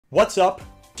What's up,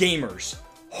 gamers?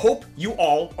 Hope you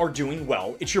all are doing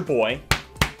well. It's your boy,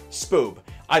 Spoob.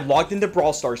 I logged into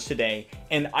Brawl Stars today,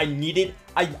 and I needed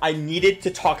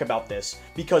to talk about this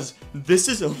because this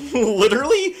is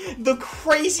literally the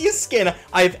craziest skin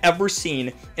I've ever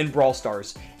seen in Brawl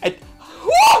Stars. I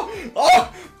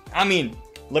mean,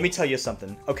 let me tell you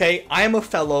something, okay? I am a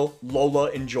fellow Lola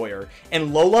enjoyer,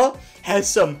 and Lola has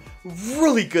some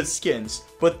really good skins,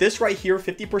 but this right here,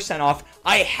 50% off,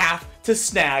 I have to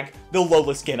snag the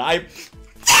Lola skin.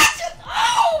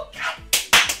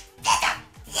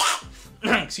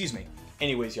 Excuse me.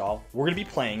 Anyways, y'all, we're gonna be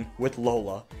playing with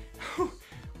Lola. Oh,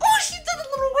 she did a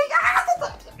little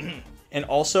way. And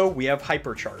also, we have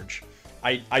Hypercharge.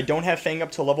 I don't have Fang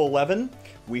up to level 11.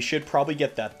 We should probably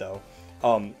get that, though.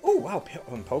 Oh, wow,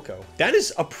 Poco. That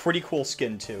is a pretty cool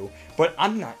skin, too. But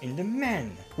I'm not into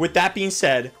men. With that being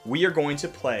said, we are going to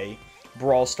play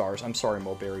Brawl Stars. I'm sorry,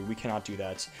 Mulberry. We cannot do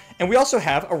that. And we also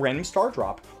have a random star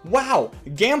drop. Wow,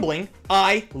 gambling.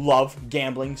 I love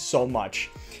gambling so much.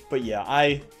 But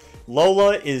yeah,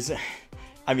 Lola is,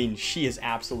 I mean, she is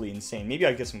absolutely insane. Maybe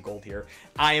I get some gold here.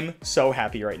 I am so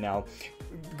happy right now.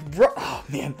 Oh,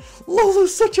 man.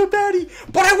 Lola's such a baddie.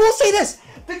 But I will say this.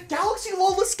 The Galaxy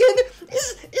Lola skin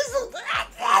is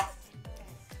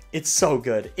it's so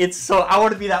good. I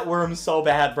want to be that worm so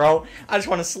bad, bro. I just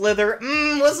want to slither.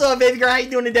 What's up, baby girl? How you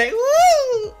doing today?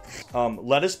 Woo!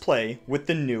 Let us play with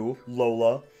the new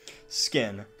Lola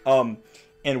skin.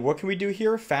 And what can we do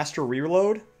here? Faster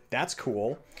reload. That's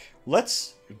cool.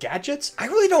 Gadgets? I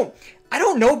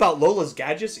don't know about Lola's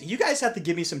gadgets. You guys have to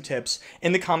give me some tips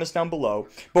in the comments down below.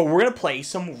 But we're going to play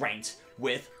some ranked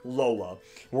with Lola.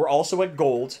 We're also at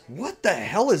gold. What the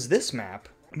hell is this map?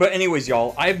 But anyways,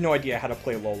 y'all, I have no idea how to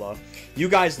play Lola. You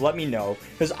guys let me know,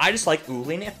 because I just like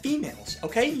ooling at females,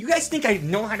 okay? You guys think I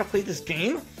know how to play this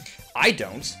game? I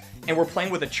don't. And we're playing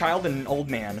with a child and an old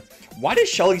man. Why does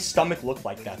Shelly's stomach look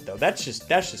like that, though? That's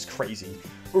just crazy.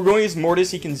 We're going as Mortis,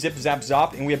 he can zip, zap,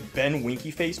 zop, and we have Ben Winky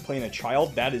Face playing a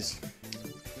child. That is...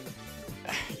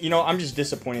 You know, I'm just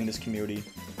disappointed in this community.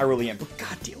 I really am. But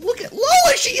goddamn, look at Lola!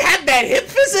 She had that hip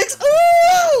physics!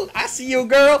 Ooh! I see you,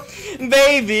 girl!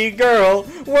 Baby girl,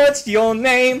 what's your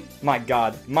name? My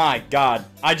god.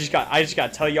 I just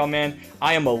gotta tell y'all, man,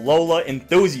 I am a Lola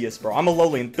enthusiast, bro. I'm a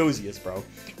Lola enthusiast, bro.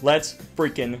 Let's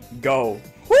freaking go.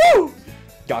 Woo!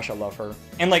 Gosh, I love her.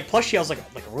 And, like, plus she has, like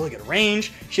a really good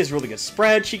range. She has really good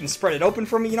spread. She can spread it open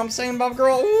for me, you know what I'm saying, Bob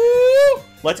girl? Woo!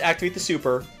 Let's activate the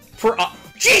super for...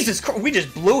 Jesus Christ, we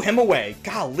just blew him away.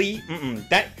 Golly,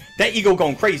 that ego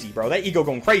going crazy, bro. That ego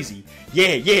going crazy.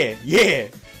 Yeah, get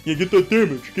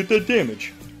that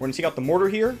damage. We're gonna take out the mortar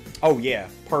here. Oh, yeah,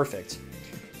 perfect.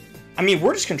 I mean,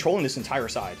 we're just controlling this entire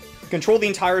side. Control the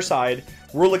entire side.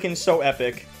 We're looking so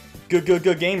epic. Good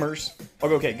gamers.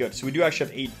 Okay, good. So we do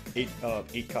actually have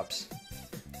eight cups.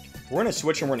 We're gonna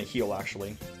switch and we're gonna heal,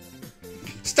 actually.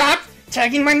 Stop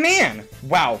tagging my man.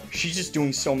 Wow, she's just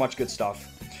doing so much good stuff.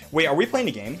 Wait, are we playing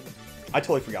a game? I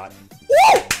totally forgot.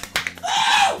 Woo!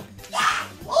 Oh!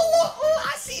 Oh,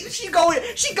 I see you. She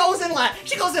goes in line.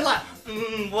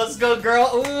 What's good, girl?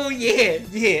 Oh, yeah.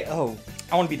 Oh,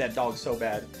 I want to be that dog so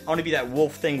bad. I want to be that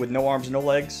wolf thing with no arms, no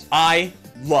legs. I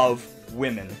love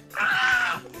women.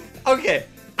 Okay,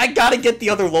 I gotta get the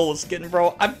other Lola skin,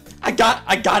 bro. I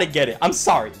gotta get it. I'm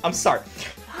sorry.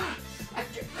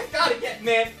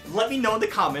 Man, let me know in the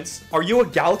comments, are you a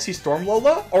Galaxy Storm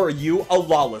Lola or are you a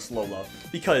Lawless Lola?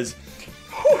 Because,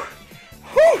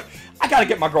 I gotta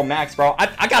get my girl Max, bro.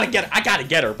 I gotta get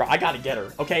her, bro. I gotta get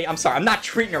her, okay? I'm sorry, I'm not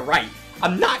treating her right.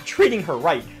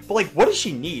 But, like, what does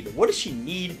she need? What does she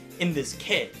need in this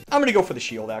kit? I'm gonna go for the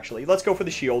shield, actually. Let's go for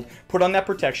the shield. Put on that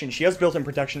protection. She has built-in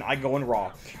protection. I go in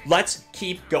raw. Let's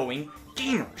keep going,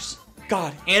 gamers.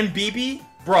 God, and BB,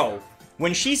 bro,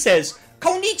 when she says,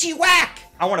 Konnichiwa!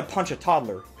 I want to punch a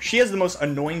toddler. She has the most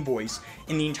annoying voice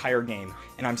in the entire game,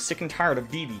 and I'm sick and tired of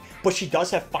BB. But she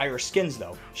does have fire skins,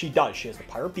 though. She does. She has the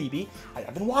Pirate BB.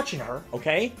 I've been watching her,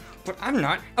 okay? But I'm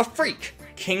not a freak.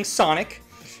 King Sonic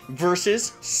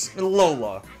versus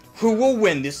Lola. Who will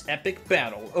win this epic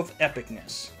battle of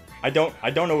epicness? I don't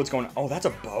know what's going on. Oh, that's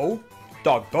a Bo?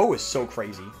 Dog, Bo is so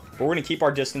crazy. But we're going to keep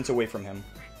our distance away from him.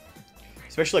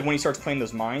 Especially like when he starts playing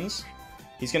those mines.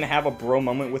 He's going to have a bro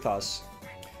moment with us.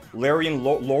 Larry and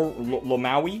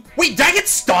Lomawi. Wait, did I get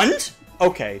stunned?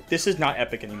 Okay, this is not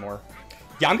epic anymore.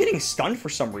 Yeah, I'm getting stunned for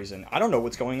some reason. I don't know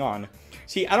what's going on.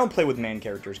 See, I don't play with man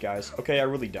characters, guys. Okay, I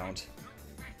really don't.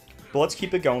 But let's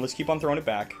keep it going. Let's keep on throwing it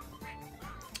back.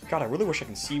 God, I really wish I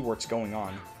can see what's going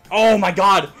on. Oh my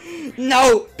god!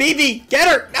 No! BB! Get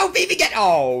her! No, BB, get...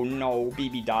 Oh, no.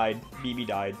 BB died. BB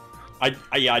died. I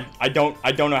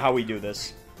don't know how we do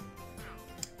this.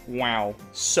 Wow.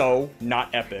 So not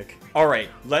epic. Alright,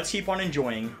 let's keep on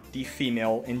enjoying the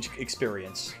female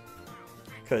experience.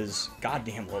 Because,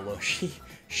 goddamn Lola, she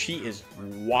is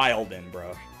wildin',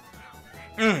 bro.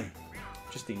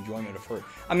 Just the enjoyment of her.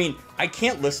 I mean, I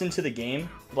can't listen to the game,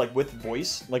 like, with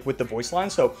voice, like, with the voice line,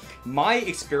 so my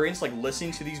experience, like,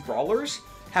 listening to these brawlers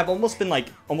have almost been, like,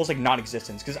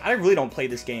 non-existent, because I really don't play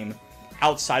this game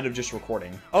outside of just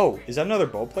recording. Oh, is that another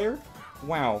bow player?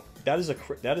 Wow, that is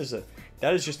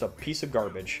just a piece of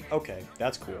garbage. Okay,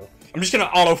 that's cool. I'm just gonna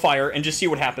auto-fire and just see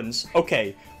what happens.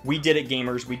 Okay, we did it,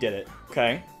 gamers, we did it.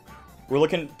 Okay, we're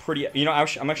looking pretty, you know,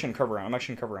 I'm actually gonna cover around. I'm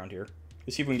actually gonna cover around here.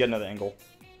 Let's see if we can get another angle.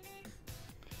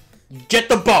 Get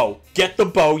the bow! Get the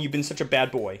bow! You've been such a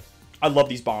bad boy. I love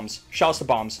these bombs. Shout out to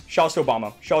bombs. Shout out to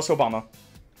Obama. Shout out to Obama.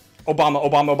 Obama,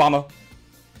 Obama, Obama.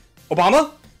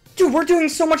 Obama? Dude, we're doing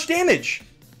so much damage!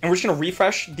 And we're just gonna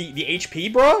refresh the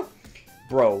HP, bro?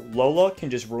 Bro, Lola can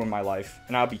just ruin my life,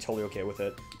 and I'll be totally okay with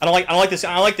it. I don't like this,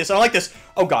 I don't like this, I don't like this!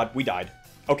 Oh god, we died.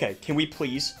 Okay, can we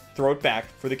please throw it back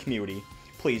for the community?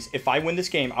 Please, if I win this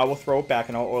game, I will throw it back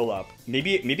and I'll oil up.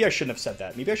 Maybe I shouldn't have said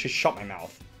that. Maybe I should shut my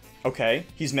mouth. Okay,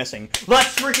 he's missing.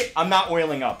 Let's freaking... I'm not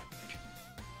oiling up.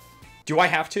 Do I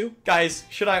have to? Guys,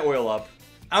 should I oil up?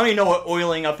 I don't even know what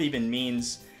oiling up even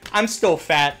means. I'm still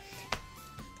fat.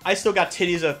 I still got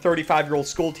titties as a 35-year-old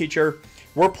school teacher.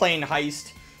 We're playing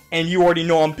Heist. And you already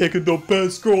know I'm picking the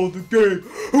best girl of the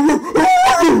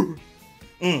game.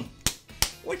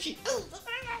 What you...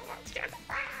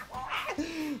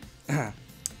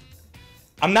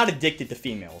 I'm not addicted to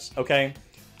females, okay?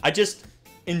 I just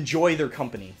enjoy their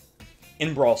company.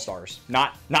 In Brawl Stars,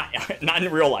 not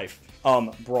in real life.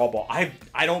 Brawl Ball.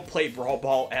 I don't play Brawl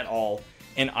Ball at all,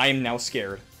 and I am now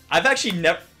scared. I've actually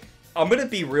never. I'm gonna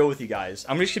be real with you guys.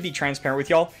 I'm just gonna be transparent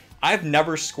with y'all. I've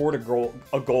never scored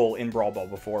a goal in Brawl Ball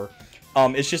before.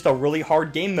 It's just a really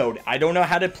hard game mode. I don't know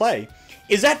how to play.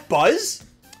 Is that Buzz?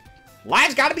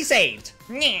 Lives gotta be saved.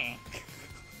 And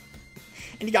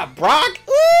you got Brock.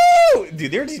 Ooh,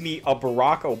 dude, there needs to be a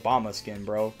Barack Obama skin,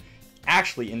 bro.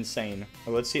 Actually insane.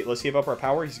 Oh, let's see if up our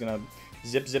power. He's gonna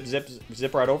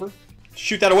zip right over.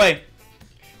 Shoot that away.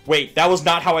 Wait, that was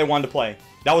not how I wanted to play.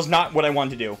 That was not what I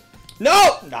wanted to do.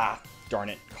 No! Ah, darn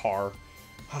it. Car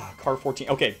 14.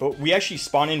 Okay, but we actually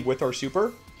spawn in with our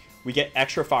super. We get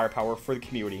extra firepower for the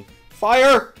community.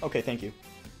 Fire! Okay, thank you.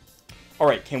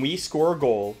 Alright, can we score a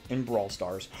goal in Brawl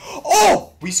Stars?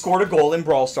 Oh! We scored a goal in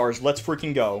Brawl Stars. Let's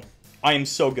freaking go. I am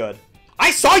so good. I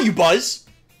saw you, Buzz!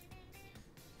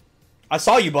 I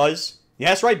saw you, Buzz. Yeah,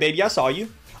 that's right, baby. I saw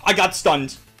you. I got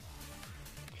stunned.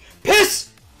 Piss!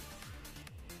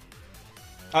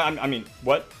 I mean,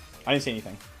 what? I didn't say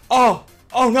anything. Oh!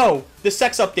 Oh, no! The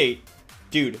sex update.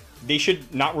 Dude, they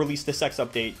should not release the sex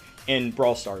update in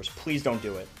Brawl Stars. Please don't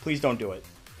do it. Please don't do it.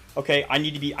 Okay, I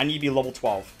need to be level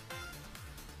 12.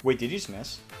 Wait, did you just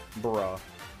miss? Bruh.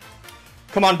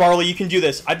 Come on, Barley, you can do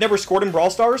this. I've never scored in Brawl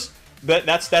Stars, but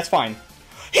that's fine.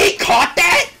 He caught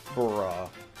that? Bruh.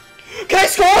 Can I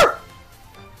score?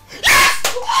 Yes!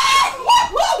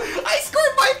 I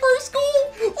scored my first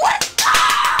goal! Let's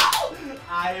go!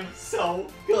 I am so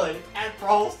good at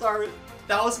Brawl Stars.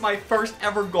 That was my first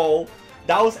ever goal.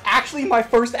 That was actually my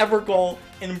first ever goal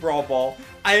in Brawl Ball.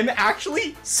 I am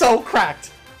actually so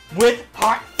cracked with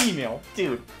hot female.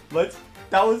 Dude,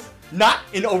 that was not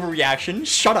an overreaction.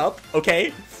 Shut up,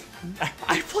 okay?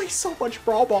 I play so much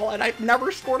Brawl Ball and I've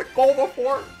never scored a goal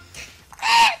before.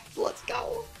 Let's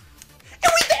go.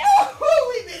 And we did it!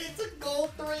 We made it to goal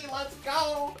 3. Let's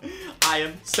go! I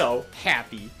am so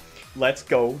happy. Let's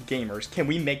go, gamers. Can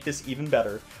we make this even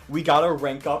better? We got a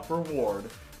rank up reward.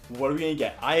 What are we gonna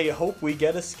get? I hope we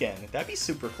get a skin. That'd be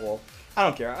super cool. I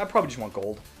don't care. I probably just want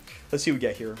gold. Let's see what we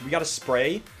get here. We got a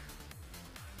spray.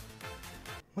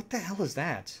 What the hell is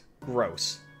that?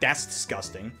 Gross. That's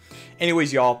disgusting.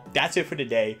 Anyways, y'all, that's it for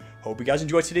today. Hope you guys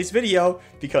enjoyed today's video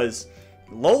because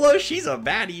Lola, she's a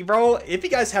baddie, bro. If you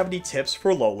guys have any tips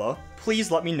for Lola,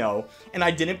 please let me know. And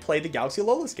I didn't play the Galaxy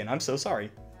Lola skin. I'm so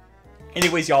sorry.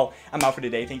 Anyways, y'all, I'm out for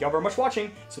today. Thank y'all very much for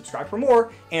watching. Subscribe for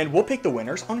more, and we'll pick the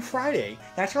winners on Friday.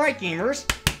 That's right, gamers.